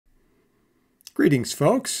Greetings,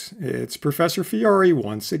 folks. It's Professor Fiore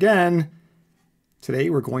once again. Today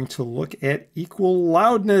we're going to look at equal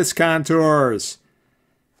loudness contours.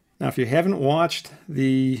 Now, if you haven't watched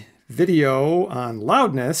the video on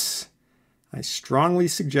loudness, I strongly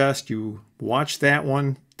suggest you watch that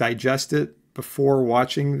one, digest it before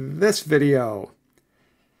watching this video.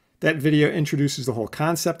 That video introduces the whole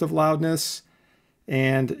concept of loudness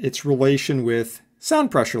and its relation with sound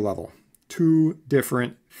pressure level. Two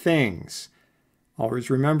different things.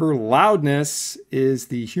 Always remember, loudness is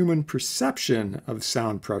the human perception of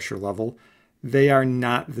sound pressure level. They are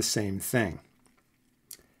not the same thing.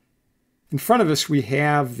 In front of us, we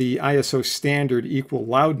have the ISO standard equal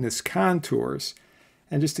loudness contours.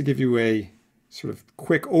 And just to give you a sort of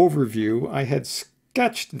quick overview, I had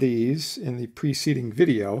sketched these in the preceding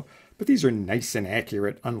video, but these are nice and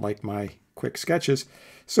accurate, unlike my quick sketches.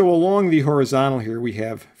 So along the horizontal here, we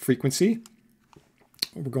have frequency.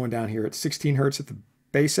 We're going down here at 16 hertz at the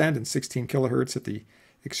bass end and 16 kilohertz at the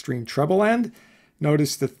extreme treble end.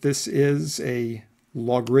 Notice that this is a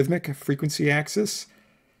logarithmic frequency axis.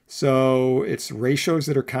 So it's ratios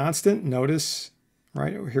that are constant. Notice,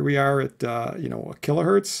 right, here we are at, a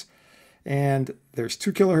kilohertz. And there's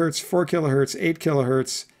 2 kilohertz, 4 kilohertz, 8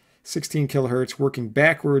 kilohertz, 16 kilohertz, working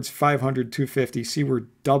backwards, 500, 250. See, we're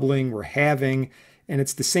doubling, we're halving, and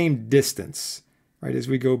it's the same distance. Right, as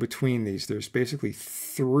we go between these, there's basically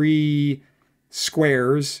 3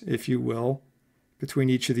 squares, if you will, between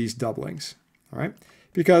each of these doublings. All right,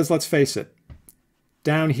 because let's face it,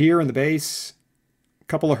 down here in the bass, a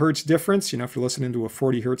couple of hertz difference. If you're listening to a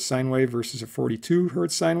 40 hertz sine wave versus a 42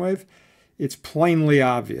 hertz sine wave, it's plainly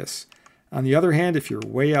obvious. On the other hand, if you're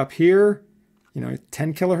way up here, 10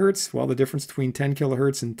 kilohertz, well, the difference between 10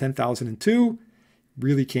 kilohertz and 10,002,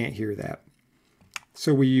 really can't hear that.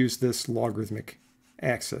 So we use this logarithmic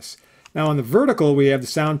axis. Now on the vertical, we have the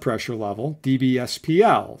sound pressure level,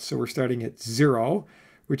 db-SPL. So we're starting at 0,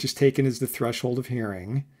 which is taken as the threshold of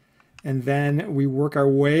hearing. And then we work our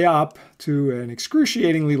way up to an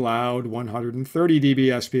excruciatingly loud 130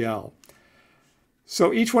 db-SPL.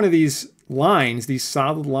 So each one of these lines, these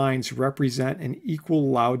solid lines, represent an equal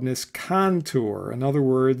loudness contour. In other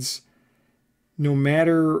words, no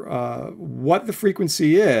matter what the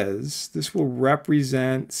frequency is, this will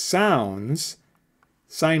represent sounds,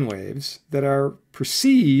 sine waves, that are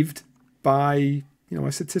perceived by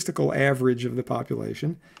a statistical average of the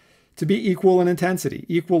population to be equal in intensity,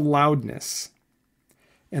 equal loudness.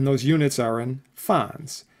 And those units are in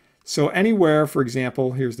fons. So anywhere, for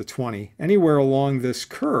example, here's the 20, anywhere along this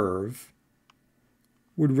curve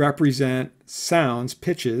would represent sounds,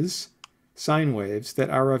 pitches, sine waves that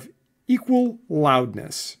are of equal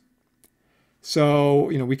loudness. So,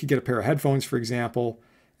 we could get a pair of headphones, for example,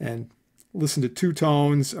 and listen to 2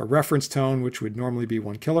 tones, a reference tone, which would normally be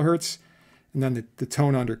 1 kilohertz, and then the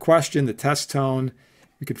tone under question, the test tone.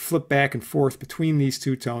 We could flip back and forth between these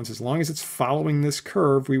 2 tones. As long as it's following this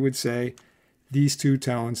curve, we would say these 2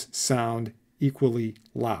 tones sound equally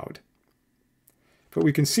loud. But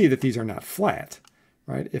we can see that these are not flat,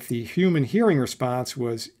 right? If the human hearing response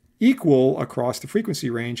was equal across the frequency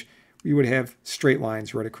range, we would have straight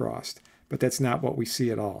lines right across. But that's not what we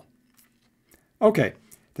see at all. Okay,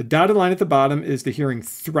 the dotted line at the bottom is the hearing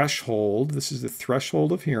threshold. This is the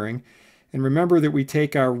threshold of hearing. And remember that we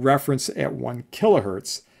take our reference at 1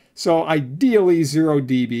 kilohertz. So ideally 0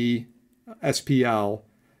 dB SPL,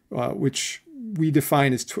 which we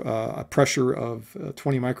define as a pressure of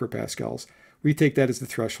 20 micropascals. We take that as the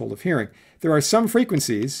threshold of hearing. There are some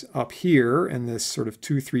frequencies up here in this sort of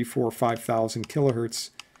 2, 3, 4, 5,000 kilohertz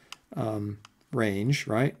range,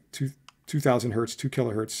 right? 2,000 hertz, 2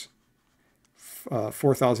 kilohertz,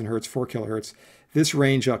 4,000 hertz, 4 kilohertz. This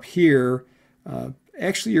range up here,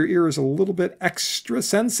 actually your ear is a little bit extra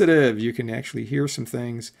sensitive. You can actually hear some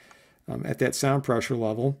things at that sound pressure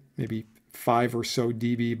level, maybe 5 or so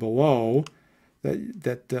dB below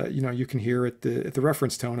that you can hear at the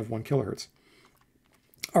reference tone of 1 kilohertz.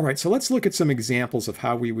 All right, so let's look at some examples of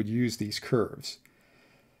how we would use these curves.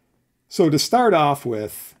 So to start off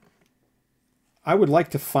with, I would like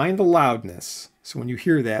to find the loudness. So when you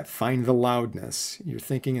hear that, find the loudness, you're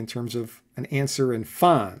thinking in terms of an answer in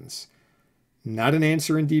fons, not an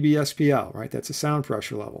answer in db-SPL, right? That's a sound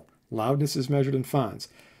pressure level. Loudness is measured in fons.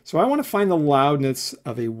 So I want to find the loudness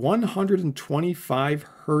of a 125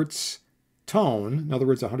 hertz tone, in other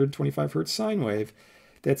words, 125 hertz sine wave,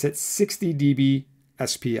 that's at 60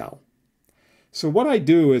 db-SPL. So what I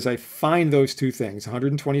do is I find those 2 things.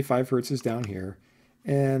 125 hertz is down here,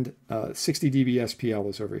 and 60 db-SPL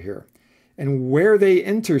is over here. And where they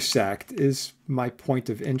intersect is my point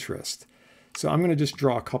of interest. So I'm going to just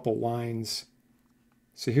draw a couple lines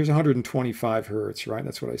So here's 125 hertz, right?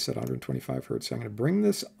 That's what I said, 125 hertz. So I'm going to bring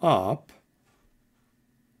this up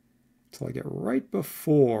until I get right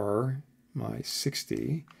before my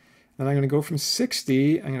 60. Then I'm going to go from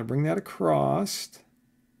 60, I'm going to bring that across.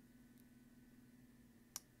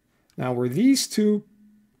 Now where these two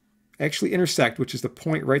actually intersect, which is the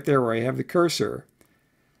point right there where I have the cursor,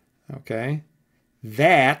 okay,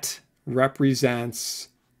 that represents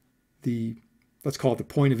the, let's call it the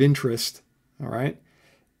point of interest, all right?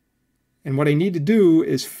 And what I need to do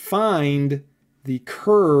is find the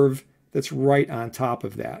curve that's right on top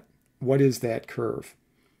of that. What is that curve?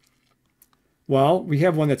 Well, we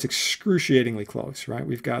have one that's excruciatingly close, right?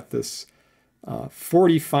 We've got this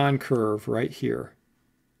 40 Fon curve right here.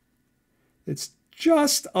 It's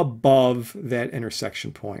just above that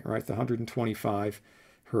intersection point, right? The 125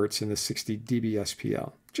 hertz and the 60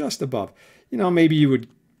 db-SPL, just above. You know, maybe you would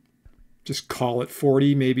just call it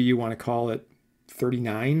 40. Maybe you want to call it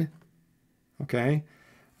 39, okay?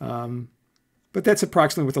 But that's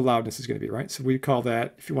approximately what the loudness is going to be, right? So we call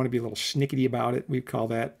that, if you want to be a little schnickety about it, we'd call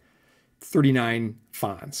that 39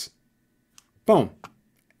 Fons. Boom,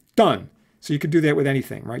 done. So you could do that with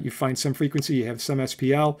anything, right? You find some frequency, you have some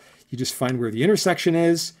SPL, you just find where the intersection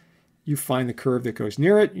is, you find the curve that goes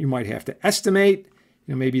near it. You might have to estimate,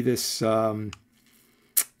 you know, maybe this, you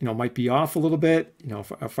know, might be off a little bit. You know,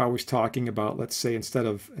 if I was talking about, let's say, instead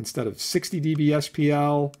of 60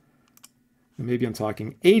 db-SPL, maybe I'm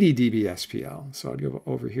talking 80 db-SPL. So I'd go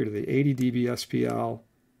over here to the 80 db-SPL.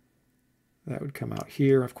 That would come out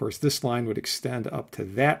here. Of course, this line would extend up to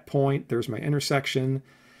that point. There's my intersection.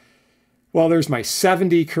 Well, there's my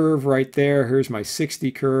 70 curve right there. Here's my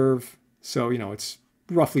 60 curve. So, you know, it's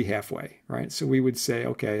roughly halfway, right? So we would say,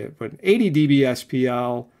 okay, but 80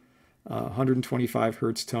 db-SPL, 125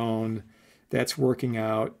 hertz tone, that's working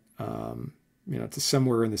out, you know, to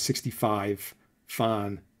somewhere in the 65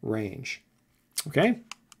 Fon range. Okay?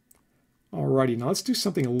 Alrighty, now let's do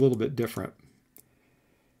something a little bit different.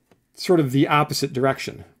 Sort of the opposite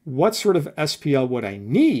direction. What sort of SPL would I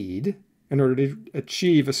need in order to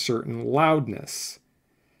achieve a certain loudness?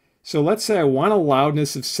 So let's say I want a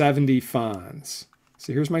loudness of 70 Fons.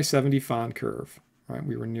 So here's my 70 Fon curve, right?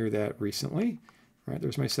 We were near that recently, right?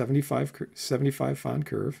 There's my 75 Fon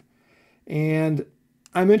curve. And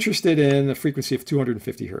I'm interested in a frequency of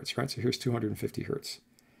 250 hertz, right? So here's 250 hertz.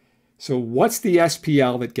 So what's the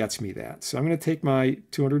SPL that gets me that? So I'm going to take my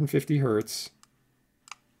 250 hertz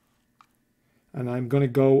and I'm going to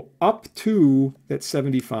go up to that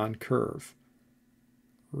 70 Fon curve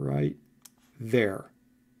right there.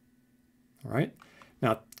 All right.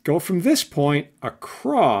 Now go from this point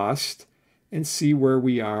across and see where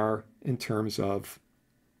we are in terms of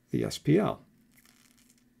the SPL.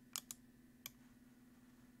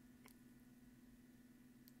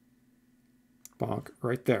 Bonk,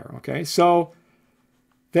 right there. Okay, so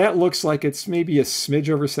that looks like it's maybe a smidge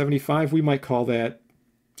over 75. We might call that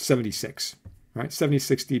 76, right?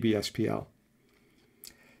 76 db-SPL.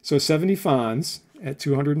 So 70 Fons at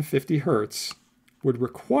 250 hertz would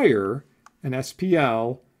require an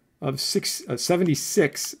SPL of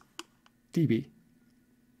 76 dB.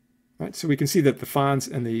 Right? So we can see that the Fons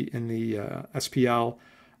and the SPL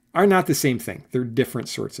are not the same thing. They're different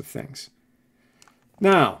sorts of things.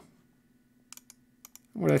 Now,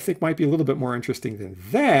 what I think might be a little bit more interesting than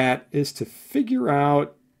that is to figure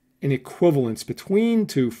out an equivalence between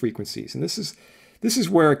two frequencies. And this is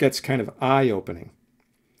where it gets kind of eye-opening.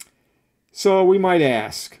 So we might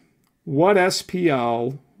ask, what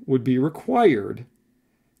SPL would be required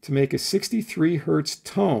to make a 63 hertz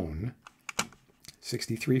tone,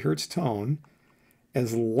 63 hertz tone,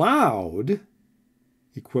 as loud,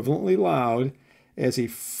 equivalently loud, as a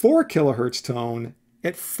 4 kilohertz tone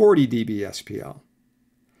at 40 db-SPL.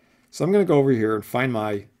 So I'm going to go over here and find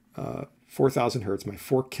my 4000 hertz, my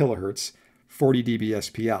 4 kilohertz, 40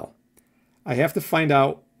 db-SPL. I have to find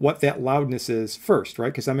out what that loudness is first,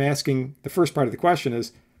 right? Because I'm asking, the first part of the question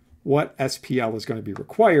is, what SPL is going to be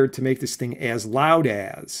required to make this thing as loud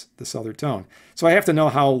as this other tone? So I have to know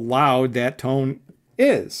how loud that tone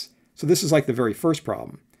is. So this is like the very first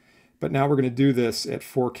problem. But now we're going to do this at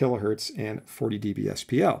 4 kilohertz and 40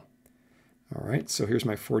 db-SPL. All right, so here's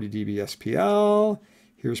my 40 db-SPL.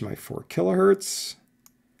 Here's my 4 kilohertz.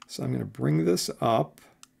 So I'm going to bring this up.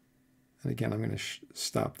 And again, I'm going to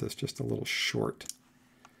stop this just a little short.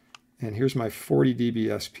 And here's my 40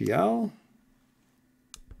 db-SPL.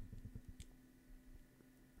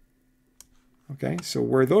 Okay, so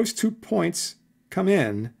where those 2 points come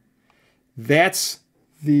in, that's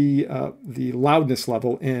the loudness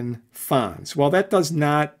level in Fons. While that does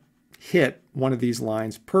not hit one of these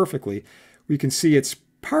lines perfectly, we can see it's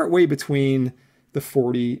partway between the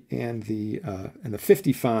 40 and the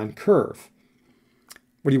 50 Fon curve.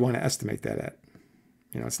 What do you want to estimate that at?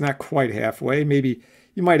 It's not quite halfway. Maybe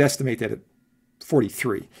you might estimate that at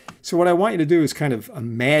 43. So what I want you to do is kind of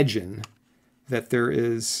imagine that there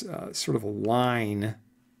is sort of a line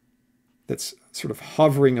that's sort of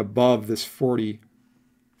hovering above this 40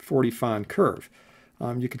 Fon curve.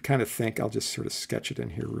 You could kind of think, I'll just sort of sketch it in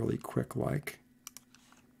here really quick like.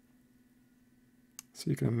 So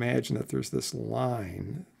you can imagine that there's this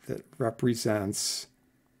line that represents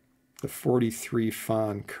the 43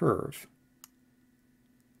 Fon curve.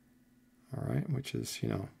 All right, which is,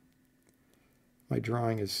 my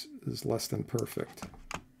drawing is less than perfect.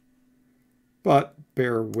 But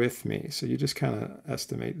bear with me. So you just kind of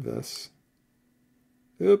estimate this.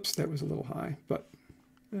 Oops, that was a little high, but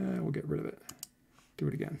we'll get rid of it. Do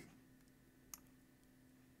it again.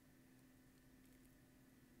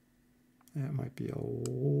 That might be a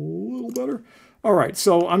little better. All right,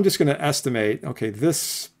 so I'm just going to estimate, okay,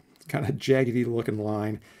 this kind of jaggedy looking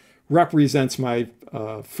line represents my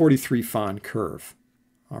 43 Fon curve.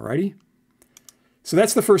 All righty? So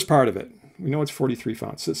that's the first part of it. We know it's 43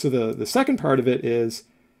 Fon. So the second part of it is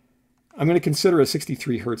I'm going to consider a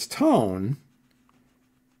 63 Hertz tone,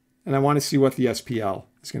 and I want to see what the SPL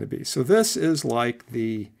is going to be. So this is like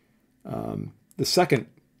the second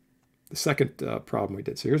problem we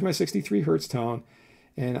did. So here's my 63 Hertz tone,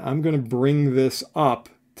 and I'm going to bring this up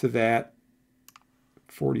to that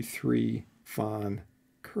 43 Fon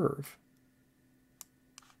curve.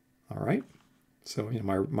 All right. So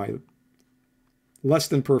my less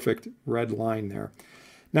than perfect red line there.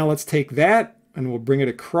 Now let's take that and we'll bring it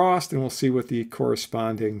across and we'll see what the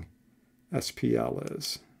corresponding SPL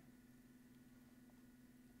is.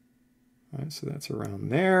 All right, so that's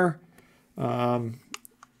around there.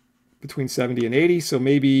 Between 70 and 80, so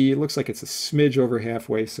maybe it looks like it's a smidge over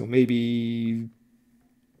halfway, so maybe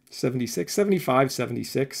 76, 75,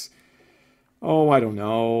 76. Oh, I don't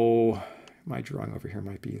know. My drawing over here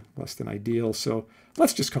might be less than ideal, so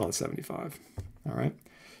let's just call it 75. All right,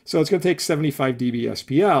 so it's going to take 75 dB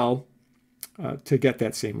SPL to get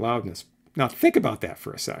that same loudness. Now think about that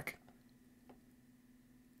for a sec.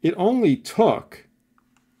 It only took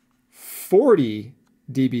 40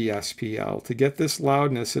 dB SPL to get this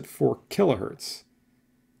loudness at 4 kilohertz.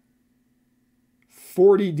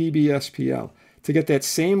 40 dB SPL to get that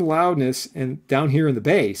same loudness and down here in the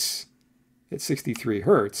bass at 63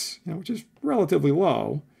 hertz, which is relatively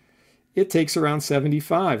low. It takes around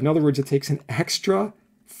 75. In other words, it takes an extra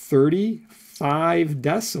 35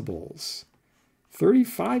 decibels.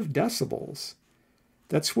 35 decibels.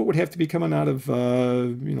 That's what would have to be coming out of,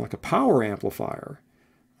 like a power amplifier.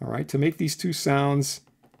 All right, to make these two sounds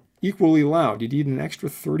equally loud, you need an extra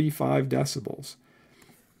 35 decibels.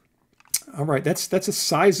 All right, that's a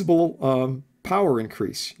sizable power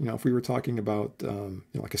increase. If we were talking about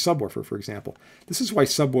like a subwoofer, for example. This is why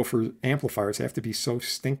subwoofer amplifiers have to be so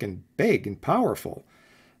stinking big and powerful.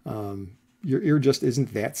 Your ear just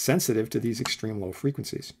isn't that sensitive to these extreme low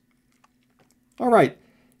frequencies. All right,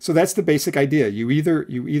 so that's the basic idea. You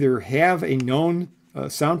either have a known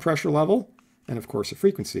sound pressure level, and of course a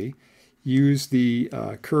frequency, use the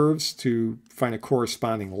curves to find a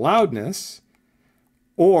corresponding loudness,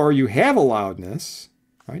 or you have a loudness,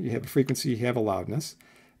 right? You have a frequency, you have a loudness,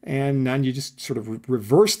 and then you just sort of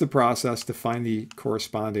reverse the process to find the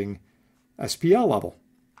corresponding SPL level.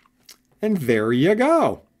 And there you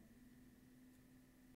go.